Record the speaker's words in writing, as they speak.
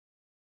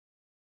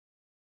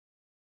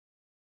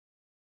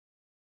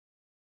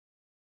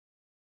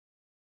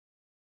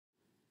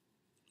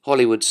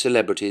Hollywood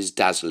celebrities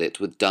dazzle it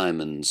with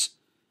diamonds,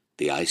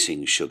 the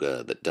icing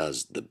sugar that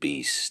does the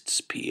beast's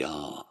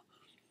PR,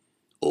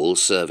 all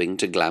serving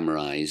to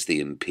glamorize the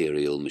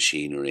imperial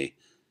machinery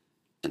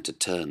and to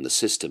turn the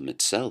system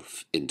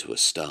itself into a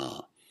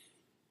star.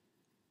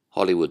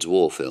 Hollywood's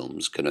war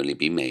films can only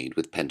be made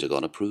with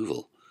Pentagon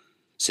approval,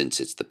 since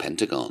it's the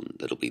Pentagon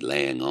that'll be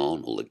laying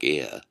on all the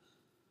gear,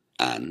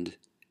 and,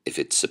 if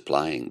it's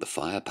supplying the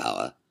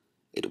firepower,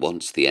 it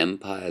wants the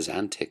Empire's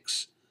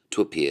antics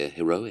to appear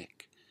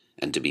heroic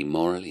and to be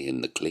morally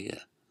in the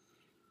clear.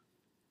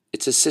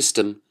 It's a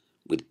system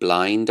with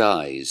blind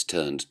eyes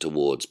turned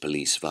towards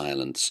police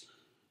violence,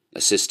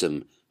 a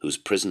system whose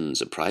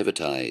prisons are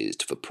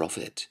privatized for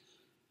profit.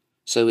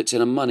 So it's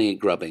in a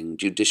money-grubbing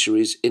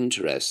judiciary's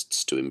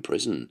interests to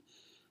imprison,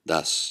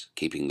 thus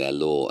keeping their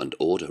law and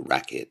order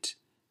racket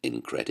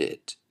in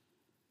credit.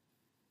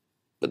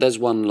 But there's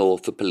one law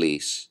for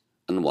police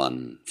and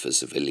one for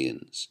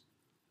civilians.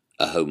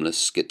 A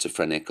homeless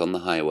schizophrenic on the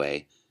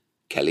highway,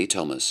 Kelly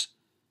Thomas,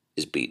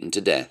 is beaten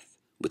to death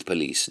with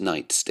police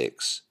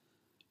nightsticks,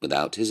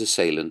 without his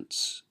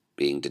assailants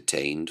being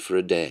detained for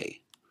a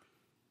day.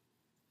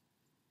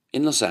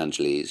 In Los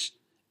Angeles,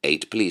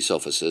 8 police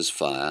officers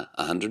fire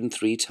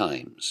 103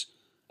 times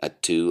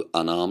at 2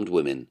 unarmed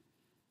women,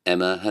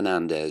 Emma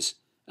Hernandez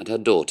and her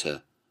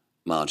daughter,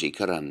 Margie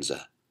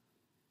Carranza.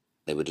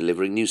 They were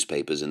delivering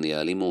newspapers in the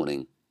early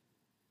morning,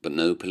 but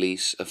no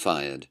police are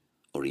fired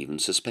or even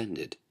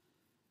suspended.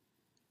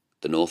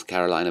 The North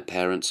Carolina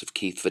parents of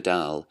Keith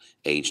Vidal,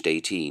 aged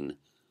 18,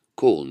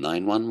 call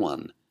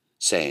 911,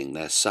 saying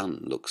their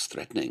son looks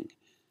threatening.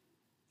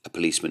 A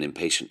policeman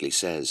impatiently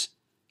says,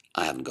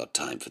 "I haven't got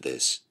time for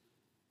this,"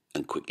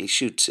 and quickly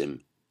shoots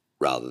him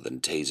rather than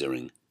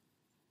tasering.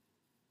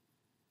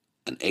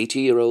 An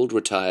 80-year-old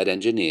retired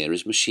engineer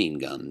is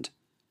machine-gunned.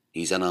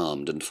 He's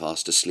unarmed and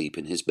fast asleep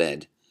in his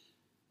bed.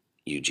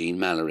 Eugene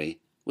Mallory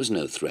was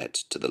no threat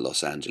to the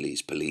Los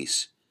Angeles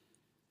police,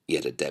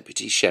 yet a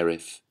deputy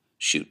sheriff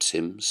shoots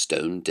him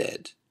stone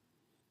dead.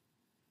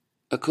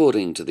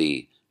 According to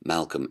the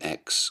Malcolm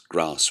X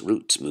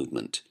grassroots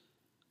movement,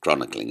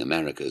 chronicling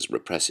America's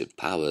repressive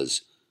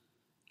powers,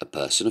 a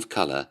person of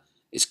color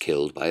is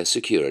killed by a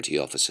security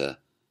officer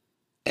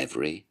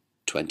every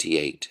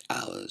 28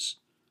 hours.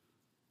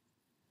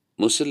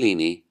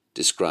 Mussolini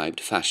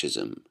described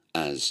fascism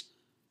as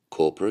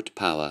corporate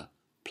power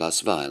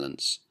plus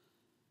violence,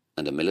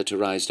 and a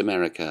militarized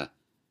America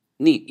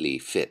neatly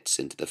fits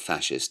into the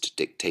fascist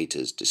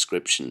dictator's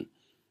description,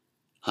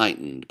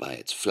 heightened by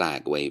its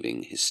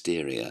flag-waving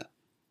hysteria.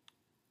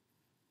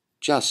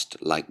 Just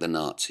like the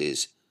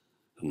Nazis,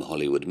 whom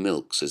Hollywood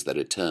milks as their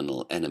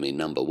eternal enemy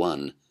number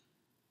one,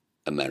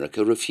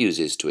 America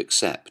refuses to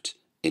accept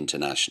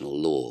international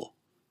law,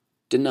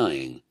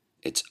 denying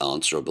it's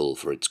answerable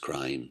for its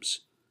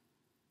crimes.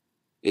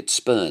 It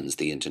spurns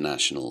the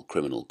International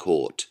Criminal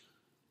Court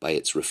by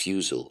its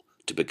refusal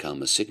to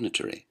become a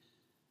signatory,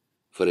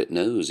 for it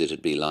knows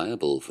it'd be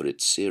liable for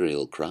its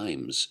serial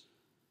crimes,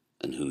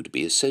 and who'd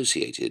be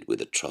associated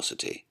with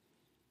atrocity.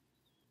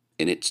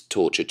 In its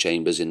torture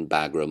chambers in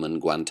Bagram and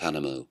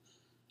Guantanamo,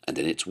 and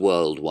in its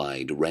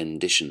worldwide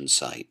rendition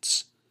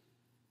sites,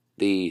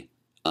 the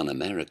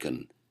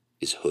un-American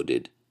is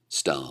hooded,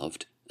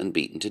 starved, and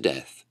beaten to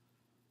death,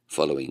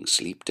 following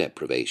sleep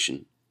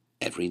deprivation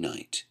every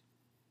night.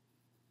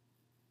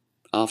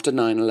 After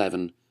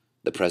 9/11,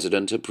 the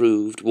President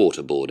approved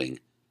waterboarding,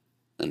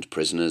 and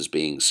prisoners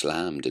being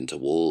slammed into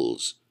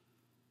walls.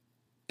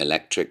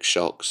 Electric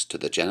shocks to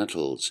the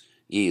genitals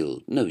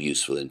yield no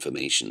useful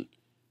information,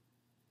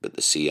 but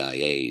the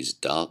CIA's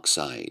dark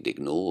side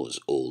ignores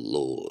all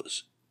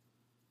laws.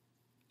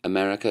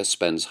 America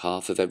spends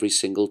half of every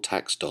single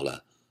tax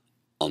dollar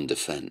on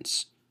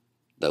defense,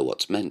 though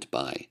what's meant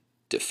by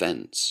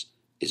defense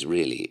is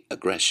really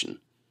aggression.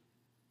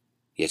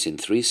 Yet in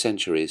 3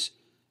 centuries,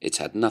 it's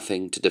had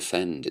nothing to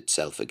defend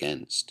itself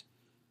against,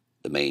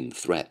 the main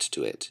threat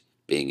to it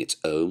being its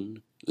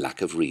own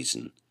lack of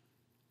reason.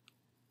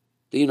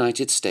 The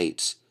United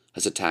States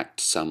has attacked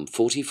some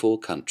 44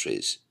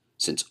 countries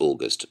since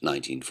August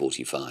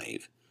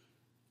 1945,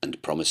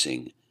 and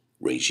promising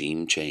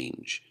regime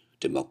change,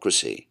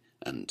 democracy,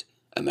 and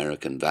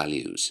American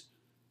values,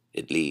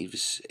 it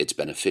leaves its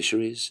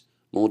beneficiaries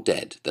more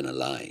dead than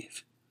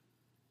alive.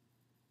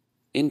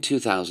 In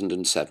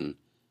 2007,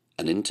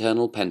 an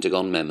internal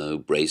Pentagon memo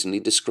brazenly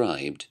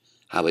described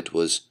how it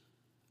was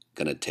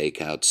going to take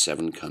out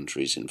 7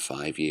 countries in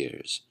 5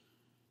 years,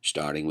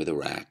 starting with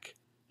Iraq,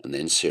 and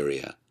then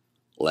Syria,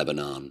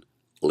 Lebanon,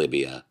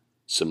 Libya,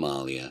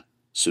 Somalia,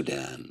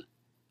 Sudan,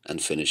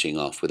 and finishing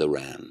off with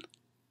Iran.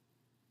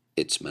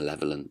 Its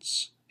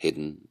malevolence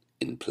hidden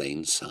in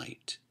plain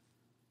sight.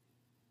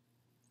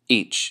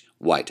 Each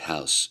White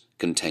House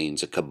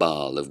contains a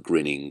cabal of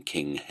grinning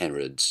King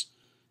Herods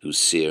who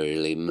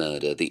serially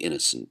murder the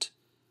innocent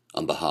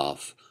on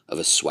behalf of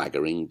a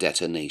swaggering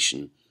debtor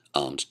nation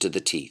armed to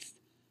the teeth,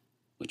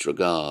 which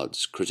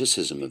regards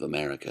criticism of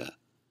America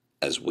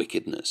as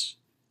wickedness.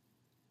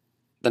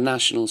 The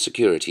National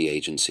Security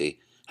Agency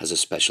has a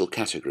special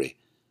category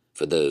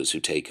for those who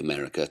take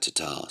America to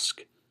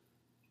task,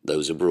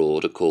 Those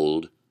abroad are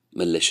called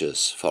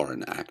malicious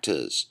foreign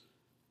actors,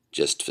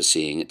 just for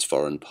seeing its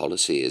foreign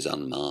policy is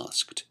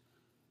unmasked.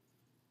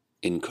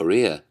 In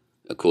Korea,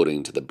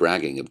 according to the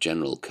bragging of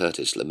General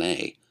Curtis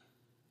LeMay,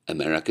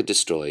 America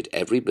destroyed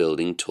every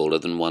building taller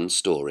than 1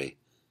 story.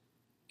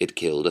 It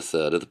killed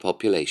 1/3 of the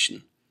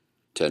population,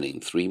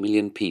 turning 3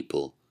 million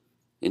people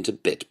into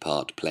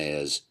bit-part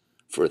players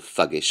for a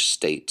thuggish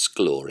state's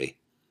glory.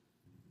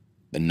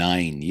 The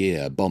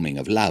 9-year bombing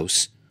of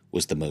Laos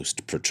was the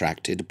most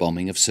protracted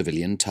bombing of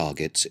civilian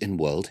targets in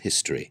world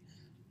history.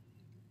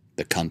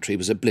 The country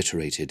was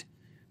obliterated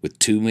with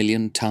 2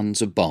 million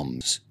tons of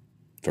bombs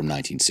from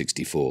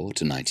 1964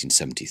 to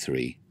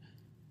 1973.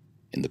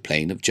 In the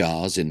Plain of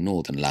Jars in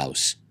northern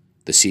Laos,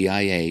 the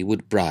CIA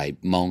would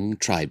bribe Hmong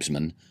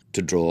tribesmen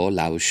to draw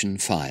Laotian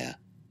fire.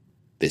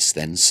 This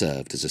then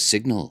served as a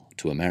signal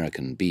to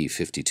American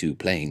B-52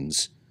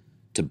 planes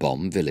to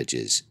bomb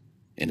villages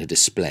in a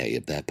display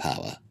of their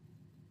power.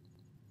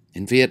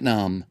 In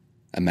Vietnam,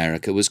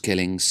 America was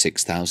killing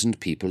 6,000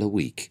 people a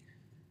week,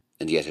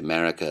 and yet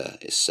America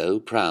is so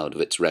proud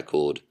of its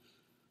record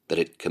that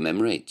it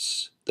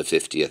commemorates the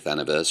 50th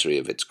anniversary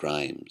of its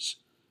crimes.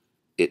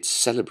 It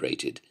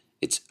celebrated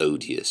its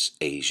odious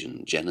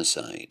Asian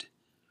genocide.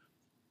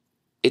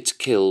 It's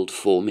killed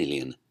 4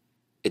 million.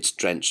 It's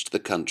drenched the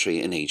country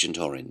in Agent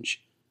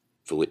Orange,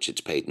 for which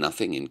it's paid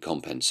nothing in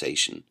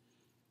compensation.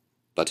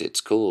 But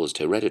it's caused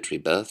hereditary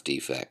birth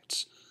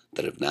defects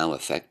that have now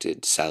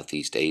affected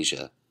Southeast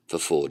Asia for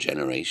 4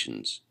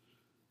 generations.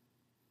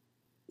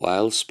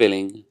 While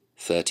spilling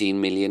 13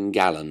 million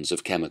gallons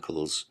of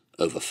chemicals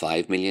over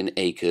 5 million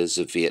acres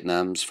of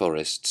Vietnam's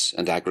forests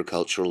and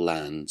agricultural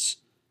lands,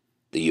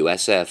 the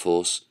US Air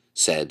Force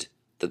said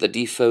that the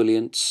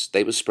defoliants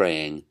they were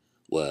spraying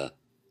were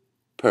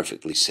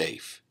perfectly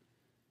safe.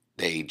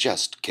 They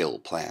just kill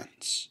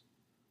plants.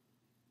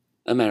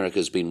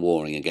 America's been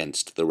warring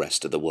against the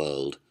rest of the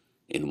world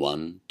in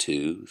 1,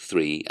 2,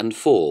 3, and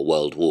 4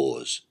 world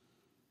wars.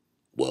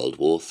 World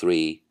War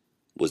III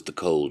was the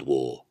Cold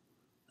War,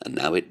 and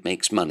now it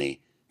makes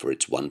money for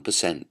its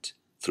 1%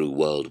 through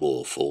World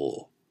War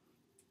IV.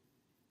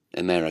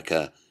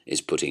 America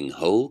is putting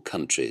whole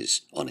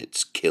countries on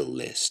its kill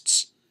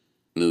lists,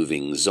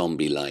 moving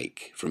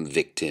zombie-like from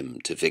victim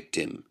to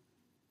victim.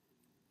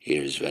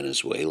 Here's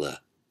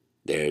Venezuela,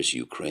 there's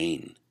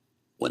Ukraine.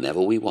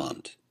 Whenever we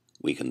want,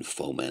 we can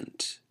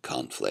foment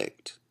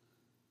conflict.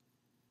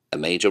 A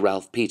Major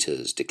Ralph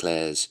Peters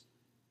declares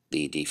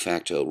the de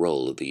facto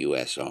role of the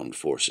U.S. Armed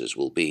Forces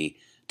will be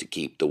to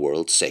keep the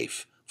world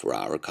safe for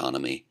our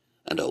economy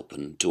and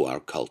open to our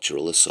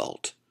cultural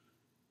assault.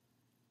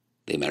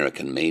 The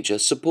American Major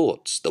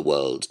supports the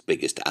world's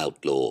biggest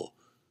outlaw,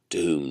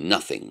 to whom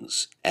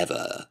nothing's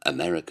ever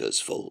America's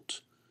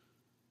fault.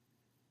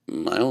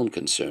 My own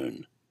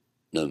concern,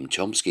 Noam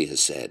Chomsky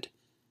has said,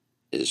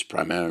 is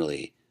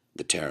primarily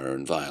the terror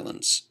and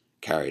violence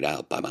carried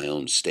out by my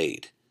own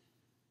state,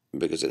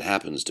 because it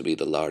happens to be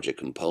the larger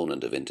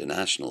component of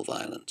international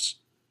violence.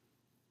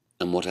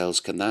 And what else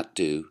can that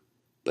do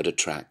but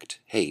attract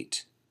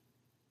hate?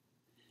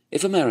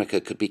 If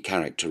America could be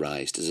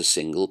characterized as a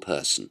single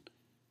person,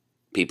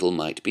 people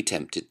might be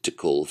tempted to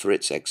call for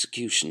its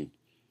execution,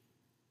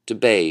 to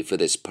bay for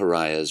this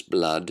pariah's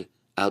blood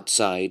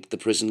outside the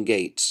prison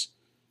gates,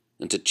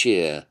 and to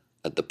cheer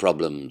at the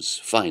problem's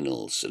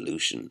final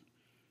solution.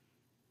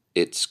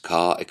 Its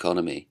car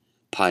economy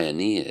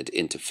pioneered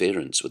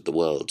interference with the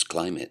world's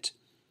climate,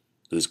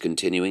 whose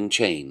continuing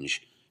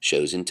change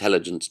shows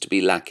intelligence to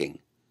be lacking,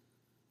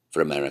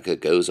 for America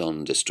goes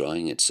on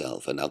destroying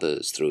itself and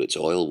others through its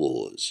oil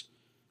wars,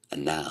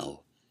 and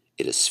now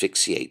it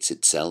asphyxiates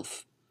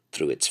itself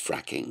through its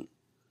fracking.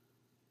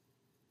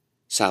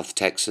 South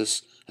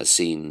Texas has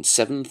seen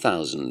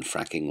 7,000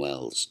 fracking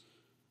wells.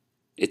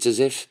 It's as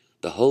if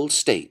the whole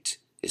state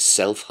is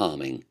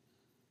self-harming.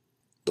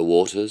 The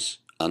waters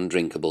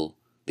undrinkable,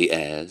 the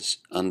airs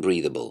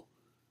unbreathable,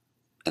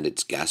 and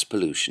its gas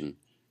pollution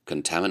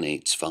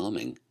contaminates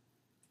farming.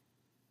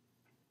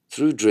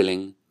 Through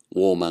drilling,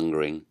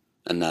 warmongering,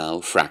 and now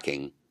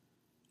fracking,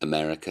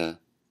 America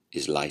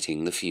is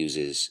lighting the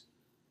fuses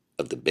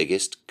of the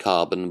biggest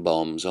carbon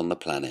bombs on the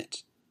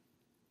planet.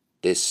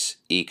 This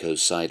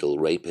ecocidal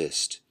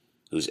rapist,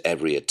 whose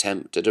every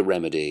attempt at a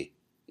remedy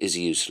is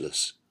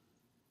useless.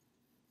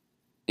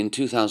 In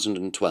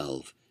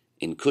 2012,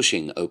 in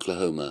Cushing,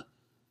 Oklahoma,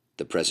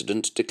 the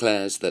president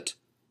declares that,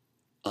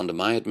 under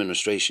my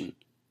administration,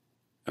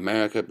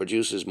 America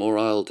produces more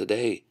oil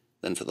today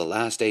than for the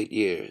last 8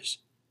 years.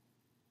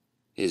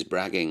 His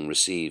bragging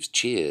receives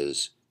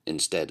cheers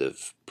instead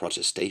of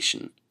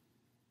protestation.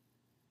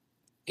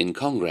 In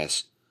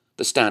Congress,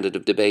 the standard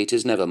of debate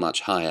is never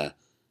much higher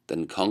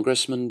than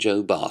Congressman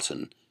Joe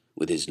Barton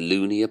with his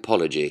loony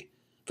apology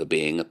for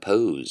being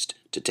opposed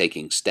to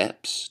taking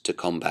steps to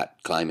combat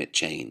climate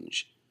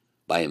change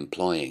by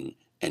employing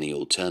any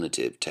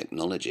alternative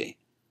technology.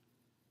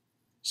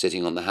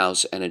 Sitting on the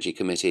House Energy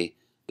Committee,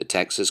 the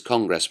Texas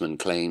congressman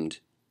claimed,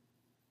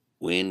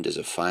 "Wind is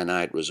a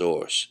finite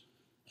resource,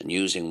 and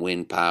using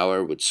wind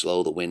power would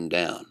slow the wind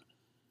down.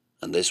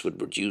 and this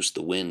would reduce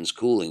the wind's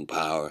cooling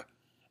power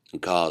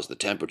and cause the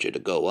temperature to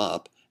go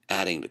up,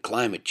 adding to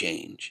climate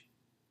change.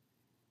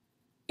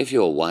 If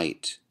you're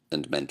white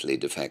and mentally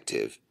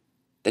defective,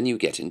 then you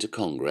get into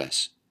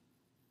Congress.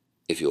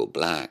 If you're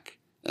black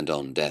and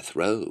on death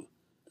row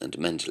and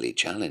mentally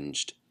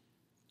challenged,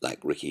 like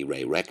Ricky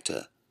Ray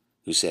Rector,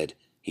 who said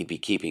he'd be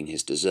keeping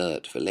his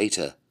dessert for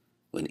later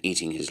when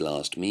eating his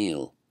last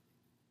meal,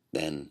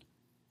 then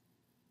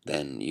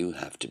you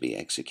have to be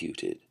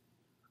executed.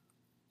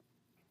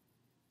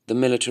 The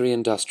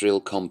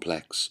military-industrial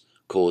complex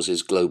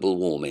causes global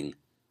warming,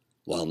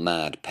 while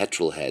mad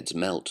petrol heads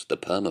melt the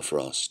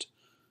permafrost,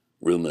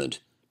 rumoured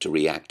to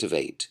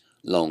reactivate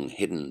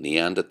long-hidden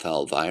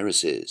Neanderthal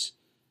viruses,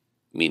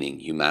 meaning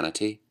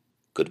humanity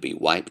could be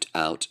wiped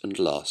out and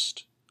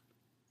lost.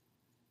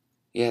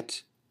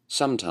 Yet,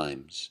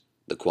 sometimes,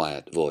 the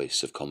quiet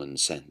voice of common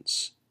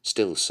sense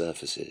still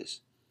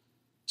surfaces,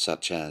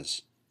 such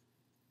as,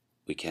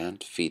 "We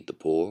can't feed the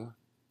poor,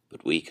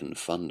 but we can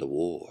fund a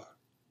war,"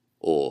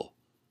 or,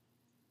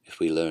 "If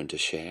we learn to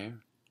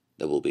share,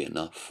 there will be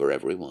enough for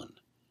everyone."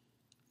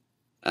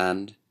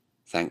 And,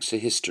 thanks to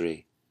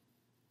history,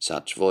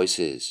 such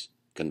voices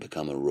can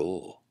become a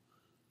roar.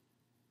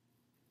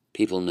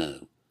 People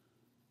know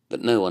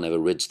that no one ever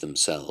rids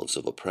themselves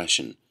of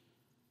oppression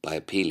by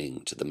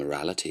appealing to the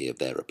morality of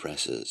their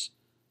oppressors.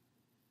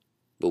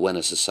 But when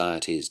a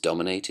society is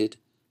dominated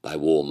by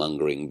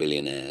warmongering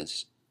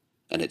billionaires,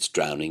 and it's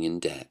drowning in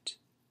debt,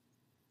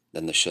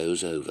 then the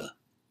show's over.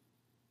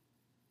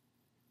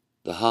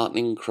 The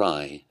heartening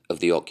cry of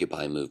the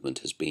Occupy movement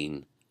has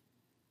been,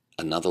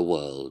 another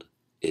world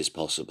is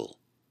possible.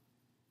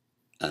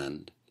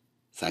 And,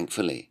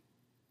 thankfully,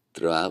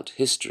 throughout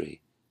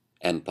history,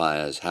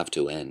 empires have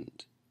to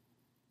end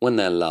when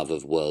their love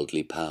of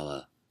worldly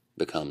power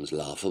becomes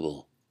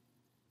laughable.